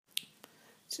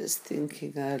just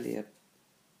thinking earlier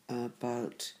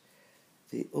about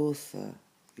the author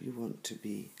you want to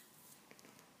be.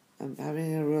 I'm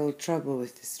having a real trouble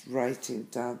with this writing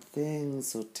down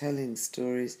things or telling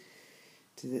stories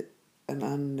to an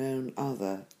unknown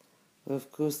other. Well,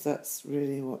 of course, that's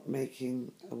really what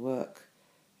making a work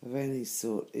of any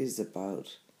sort is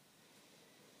about.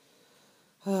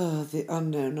 The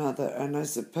unknown other, and I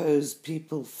suppose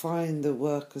people find the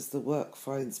work as the work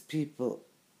finds people,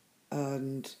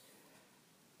 and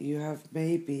you have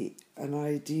maybe an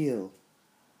ideal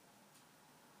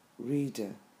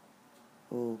reader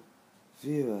or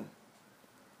viewer,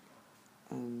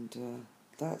 and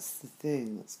that's the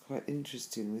thing that's quite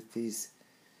interesting with these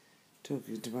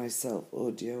talking to myself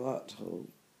audio art hole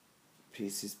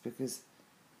pieces, because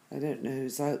I don't know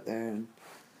who's out there, and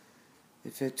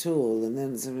if at all, and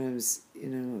then sometimes, a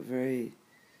very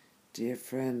dear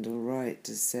friend will write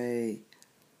to say,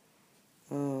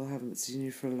 oh, I haven't seen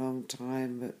you for a long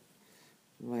time, but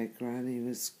my granny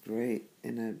was great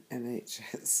in an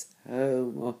NHS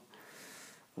home, or,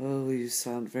 oh, you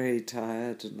sound very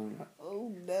tired, and I'm like,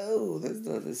 oh no,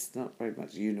 there's not very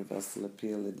much universal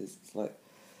appeal in this. It's like,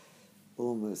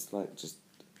 almost like just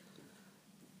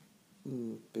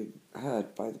being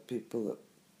heard by the people that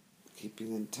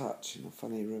keeping in touch in a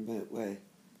funny remote way,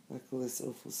 like all this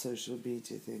awful social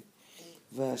media thing,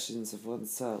 versions of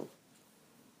oneself,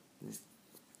 this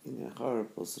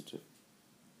horrible sort of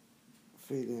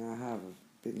feeling I have of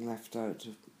being left out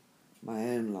of my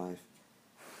own life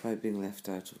by being left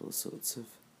out of all sorts of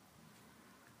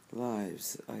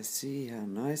lives. I see how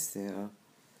nice they are.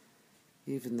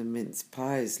 Even the mince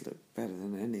pies look better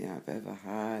than any I've ever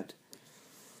had,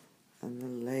 and the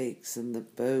lakes and the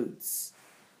boats.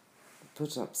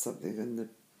 Put up something in the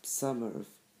summer of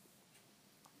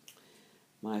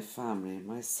my family and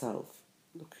myself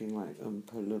looking like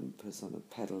Oompa Loompas on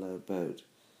a pedalo boat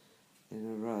in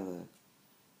a rather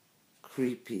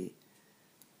creepy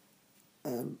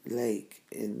lake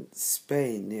in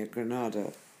Spain near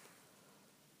Granada.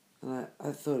 And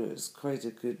I thought it was quite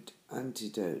a good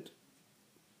antidote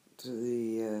to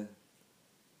the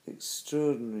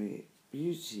extraordinary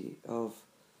beauty of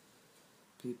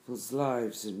people's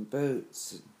lives in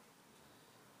boats and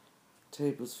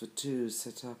tables for two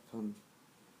set up on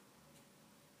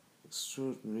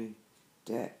extraordinary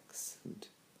decks and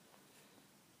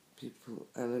people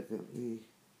elegantly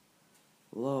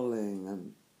lolling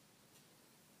and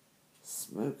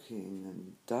smoking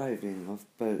and diving off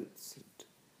boats. And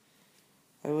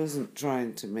I wasn't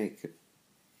trying to make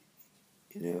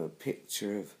a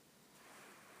picture of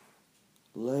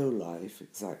low life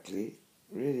exactly,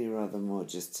 really rather more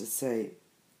just to say,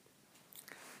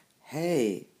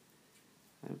 hey,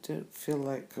 I don't feel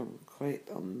like I'm quite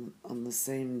on the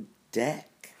same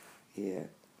deck here.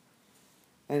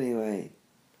 Anyway,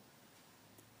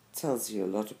 tells you a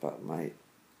lot about my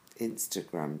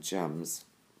Instagram chums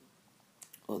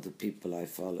or the people I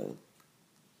follow.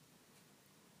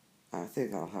 I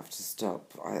think I'll have to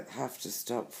stop. I have to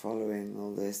stop following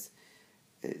all this.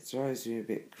 It drives me a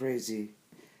bit crazy.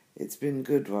 It's been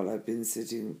good while I've been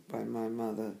sitting by my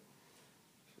mother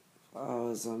for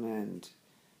hours on end,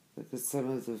 because some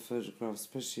of the photographs,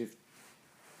 especially of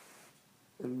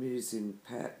amusing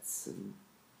pets and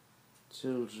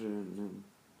children,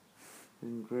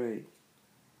 and great.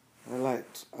 I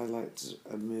liked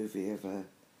a movie of a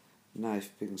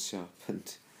knife being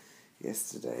sharpened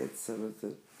yesterday, and some of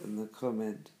the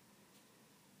comment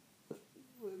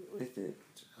with it,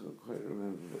 I can't quite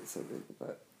remember, but something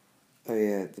about, oh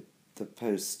yeah, the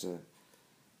poster,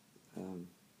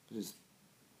 who's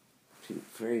Pete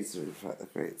Fraser, in fact, the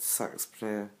great sax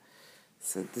player,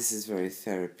 said, this is very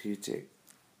therapeutic.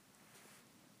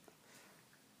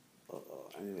 Oh,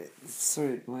 anyway,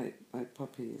 sorry, my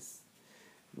puppies,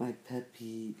 my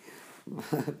puppy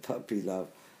love,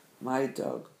 my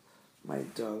dog,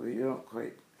 you're not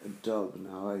quite a dog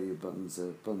now, are you,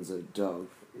 Bonzo dog,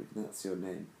 if that's your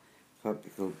name. Can't be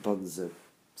called Bonzo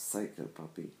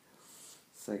psychopup.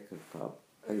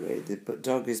 Anyway, the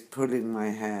dog is pulling my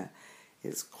hair.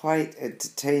 It's quite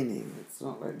entertaining. It's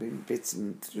not like being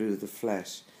bitten through the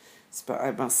flesh. But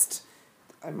I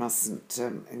mustn't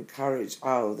encourage.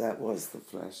 Oh, that was the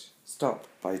flesh. Stop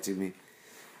biting me.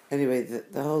 Anyway,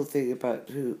 the whole thing about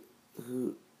who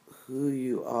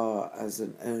you are as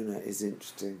an owner is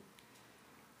interesting.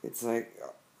 It's like,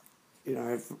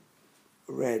 I've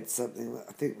read something that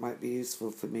I think might be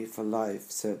useful for me for life,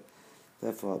 so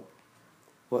therefore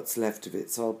what's left of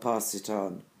it, so I'll pass it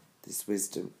on, this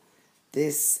wisdom.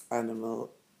 This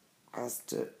animal has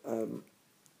to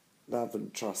love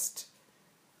and trust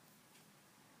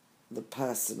the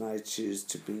person I choose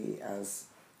to be as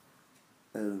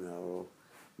owner, or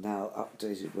now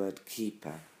updated word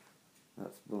keeper.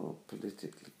 That's more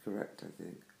politically correct, I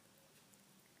think.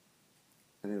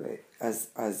 Anyway, as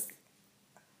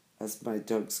my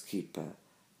dog's keeper,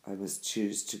 I must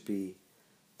choose to be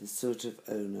the sort of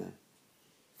owner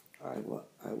I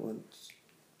want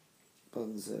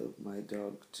Bonzo, my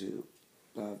dog, to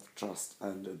love, trust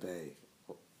and obey.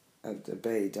 And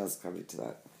obey does come into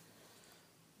that,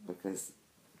 because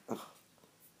a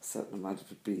certain amount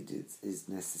of obedience is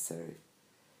necessary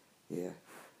here,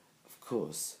 of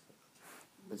course.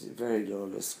 But a very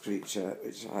lawless creature,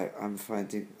 which I'm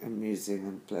finding amusing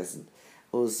and pleasant.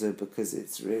 Also because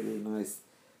it's really nice,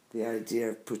 the idea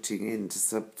of putting into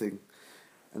something,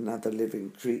 another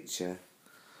living creature,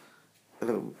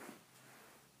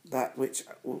 that which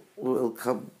will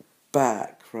come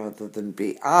back rather than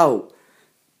be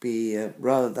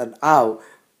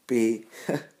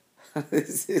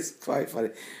this is quite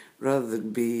funny, rather than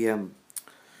be,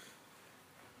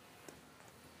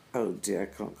 oh dear, I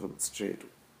can't concentrate.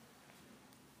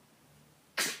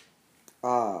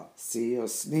 See, you're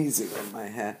sneezing on my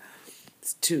hair.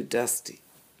 It's too dusty.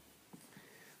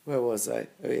 Where was I?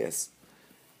 Oh, yes.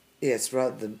 Yes,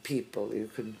 rather than people, you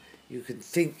can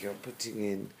think you're putting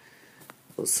in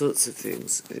all sorts of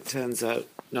things. It turns out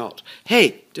not.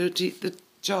 Hey, don't eat the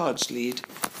charge lead.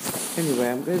 Anyway,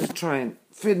 I'm going to try and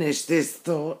finish this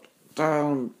thought.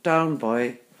 Down,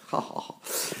 boy.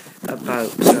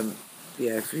 About,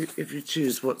 if you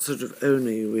choose what sort of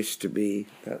owner you wish to be,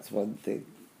 that's one thing.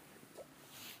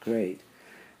 Great.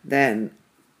 Then,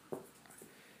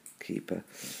 keeper.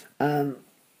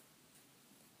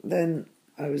 Then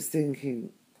I was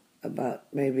thinking about,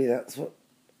 maybe that's what,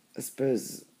 I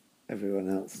suppose everyone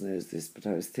else knows this, but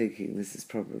I was thinking this is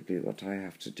probably what I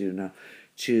have to do now.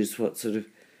 Choose what sort of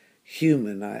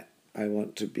human I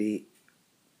want to be,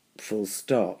 full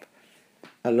stop,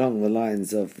 along the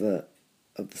lines of the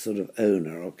sort of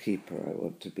owner or keeper I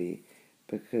want to be.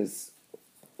 Because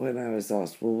when I was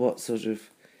asked, well, what sort of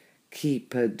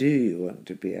keeper do you want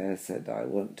to be? I said, I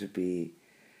want to be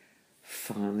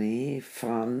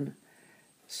fun,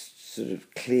 sort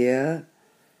of clear,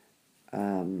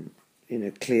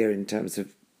 clear in terms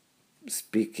of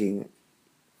speaking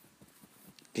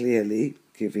clearly,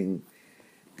 giving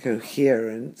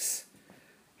coherence,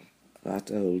 that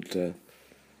old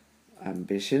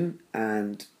ambition,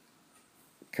 and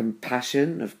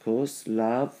compassion, of course,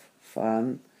 love,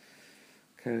 fun,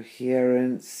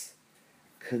 coherence,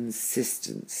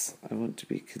 consistence. I want to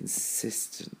be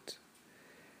consistent.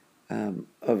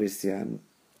 Obviously, I'm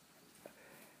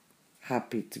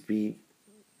happy to be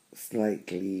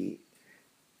slightly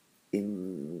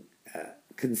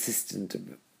consistent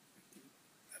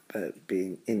about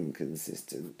being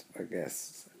inconsistent, I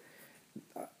guess.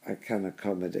 I can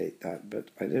accommodate that, but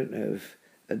I don't know if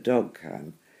a dog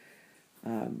can.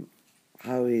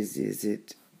 How easy is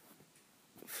it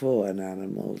for an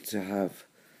animal to have,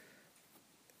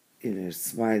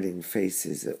 smiling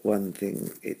faces at one thing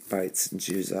it bites and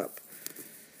chews up,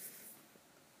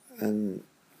 and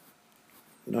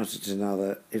not at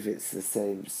another if it's the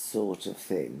same sort of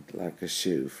thing, like a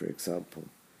shoe, for example.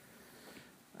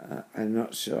 I'm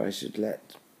not sure I should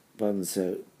let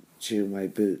Bonzo chew my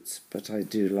boots, but I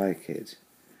do like it.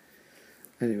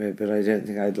 Anyway, but I don't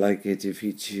think I'd like it if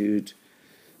he chewed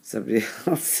somebody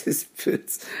else's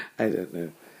boots. I don't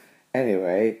know.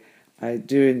 Anyway, I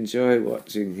do enjoy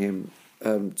watching him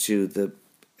chew the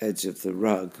edge of the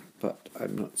rug, but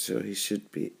I'm not sure he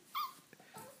shouldn't be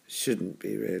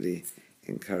really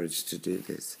encouraged to do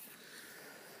this.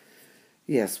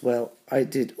 Yes, well, I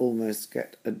did almost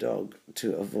get a dog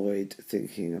to avoid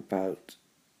thinking about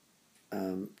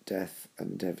death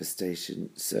and devastation,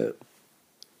 so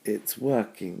it's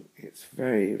working. It's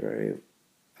very, very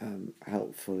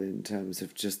helpful in terms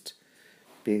of just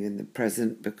being in the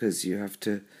present, because you have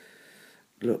to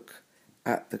look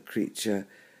at the creature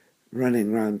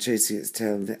running around chasing its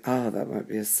tail and think, that might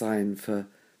be a sign for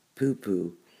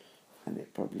poo-poo, and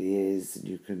it probably is, and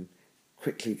you can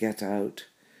quickly get out,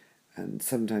 and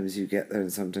sometimes you get there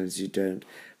and sometimes you don't.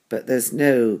 But there's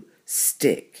no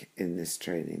stick in this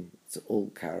training. It's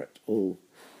all carrot, all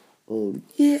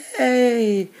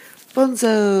yay,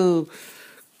 Bonzo,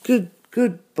 good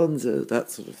Bonzo, that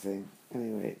sort of thing.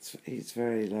 Anyway, he's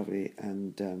very lovely,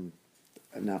 and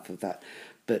enough of that.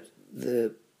 But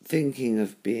the thinking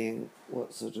of being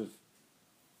what sort of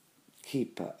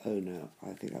keeper, owner,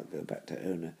 I think I'll go back to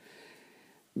owner,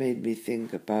 made me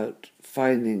think about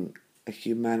finding a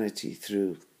humanity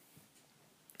through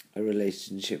a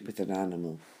relationship with an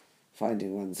animal,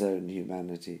 finding one's own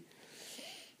humanity,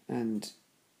 and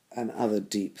other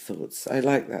deep thoughts. I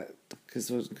like that, because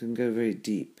one can go very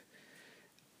deep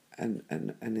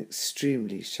and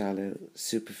extremely shallow,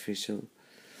 superficial,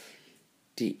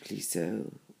 deeply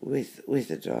so, with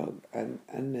a dog, and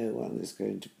no one is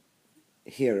going to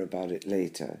hear about it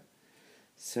later.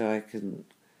 So I can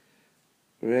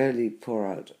really pour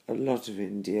out a lot of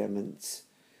endearments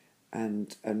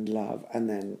and love, and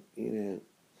then,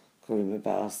 call him a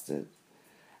bastard.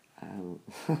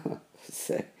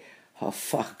 Say, oh,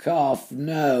 fuck off,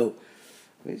 no,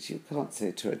 which you can't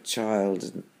say to a child,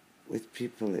 and with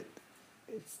people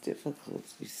it's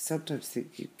difficult. You sometimes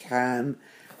think you can,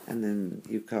 and then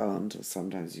you can't, or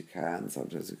sometimes you can,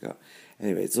 sometimes you can't.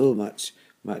 Anyway, it's all much,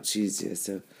 much easier.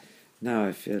 So now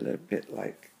I feel a bit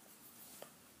like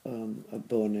a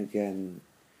born-again,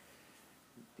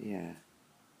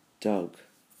 dog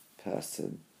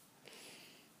person.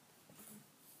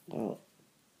 Well,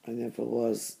 I never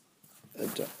was a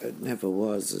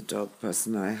dog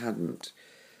person. I hadn't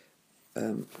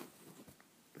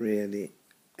really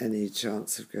any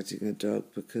chance of getting a dog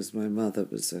because my mother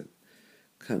was a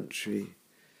country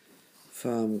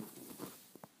farm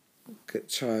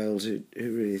child who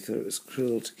really thought it was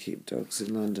cruel to keep dogs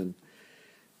in London.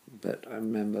 But I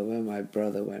remember when my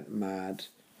brother went mad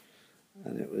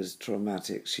and it was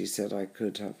traumatic, she said I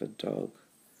could have a dog.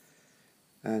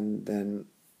 And then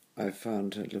I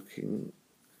found her looking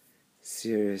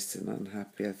serious and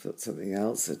unhappy. I thought something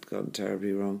else had gone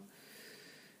terribly wrong.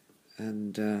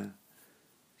 And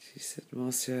she said,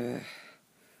 Marcia,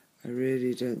 I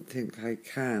really don't think I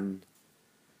can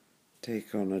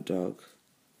take on a dog.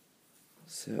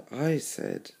 So I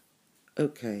said,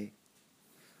 okay.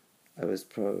 I was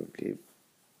probably,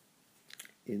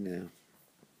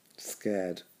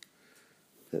 scared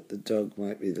that the dog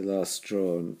might be the last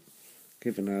straw, and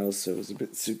given I also was a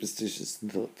bit superstitious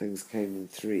and thought things came in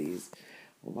threes.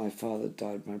 Well, my father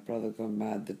died, my brother gone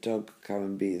mad, the dog could come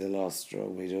and be the last straw,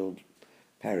 and we'd all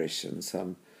perish in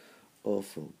some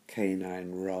awful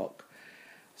canine rock.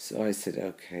 So I said,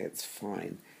 okay, it's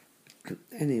fine.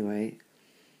 Anyway,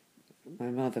 my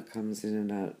mother comes in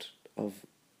and out of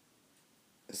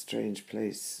a strange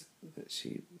place that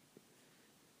she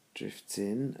drifts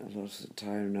in a lot of the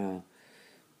time now,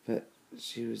 but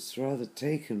she was rather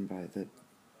taken by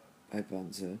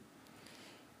Bonzo,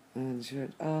 and she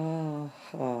went,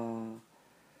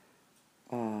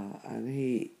 and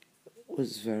he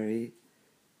was very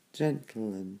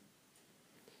gentle and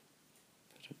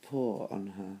put a paw on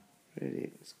her. Really,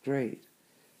 it was great.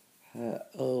 Her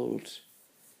old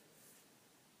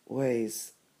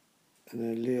ways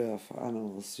and allure for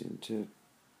animals seemed to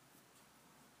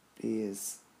be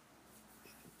as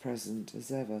present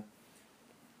as ever.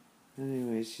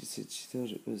 Anyway, she said she thought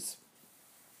it was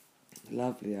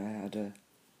lovely. I had a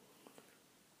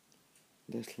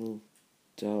little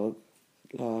dog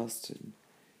at last, and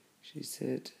she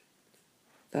said,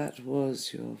 that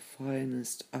was your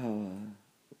finest hour.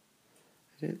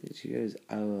 I don't think she goes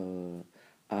hour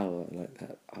like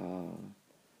that. Hour.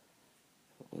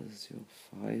 What was your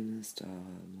finest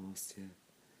hour, Marcia?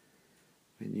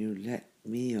 When you let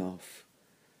me off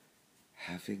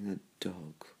having a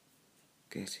dog,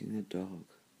 getting a dog.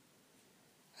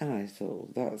 And I thought,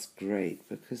 well, that's great,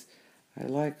 because I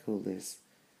like all this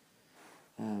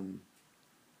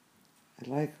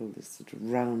sort of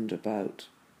roundabout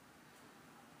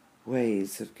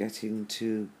ways of getting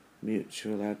to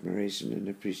mutual admiration and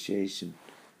appreciation,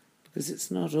 because it's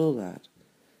not all that.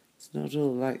 It's not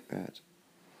all like that.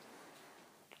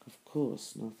 Of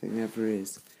course, nothing ever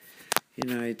is.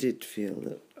 I did feel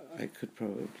that I could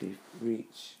probably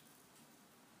reach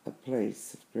a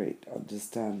place of great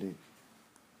understanding.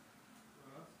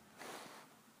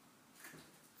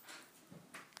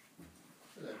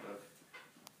 Hello, Doug.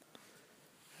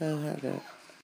 Oh, hello.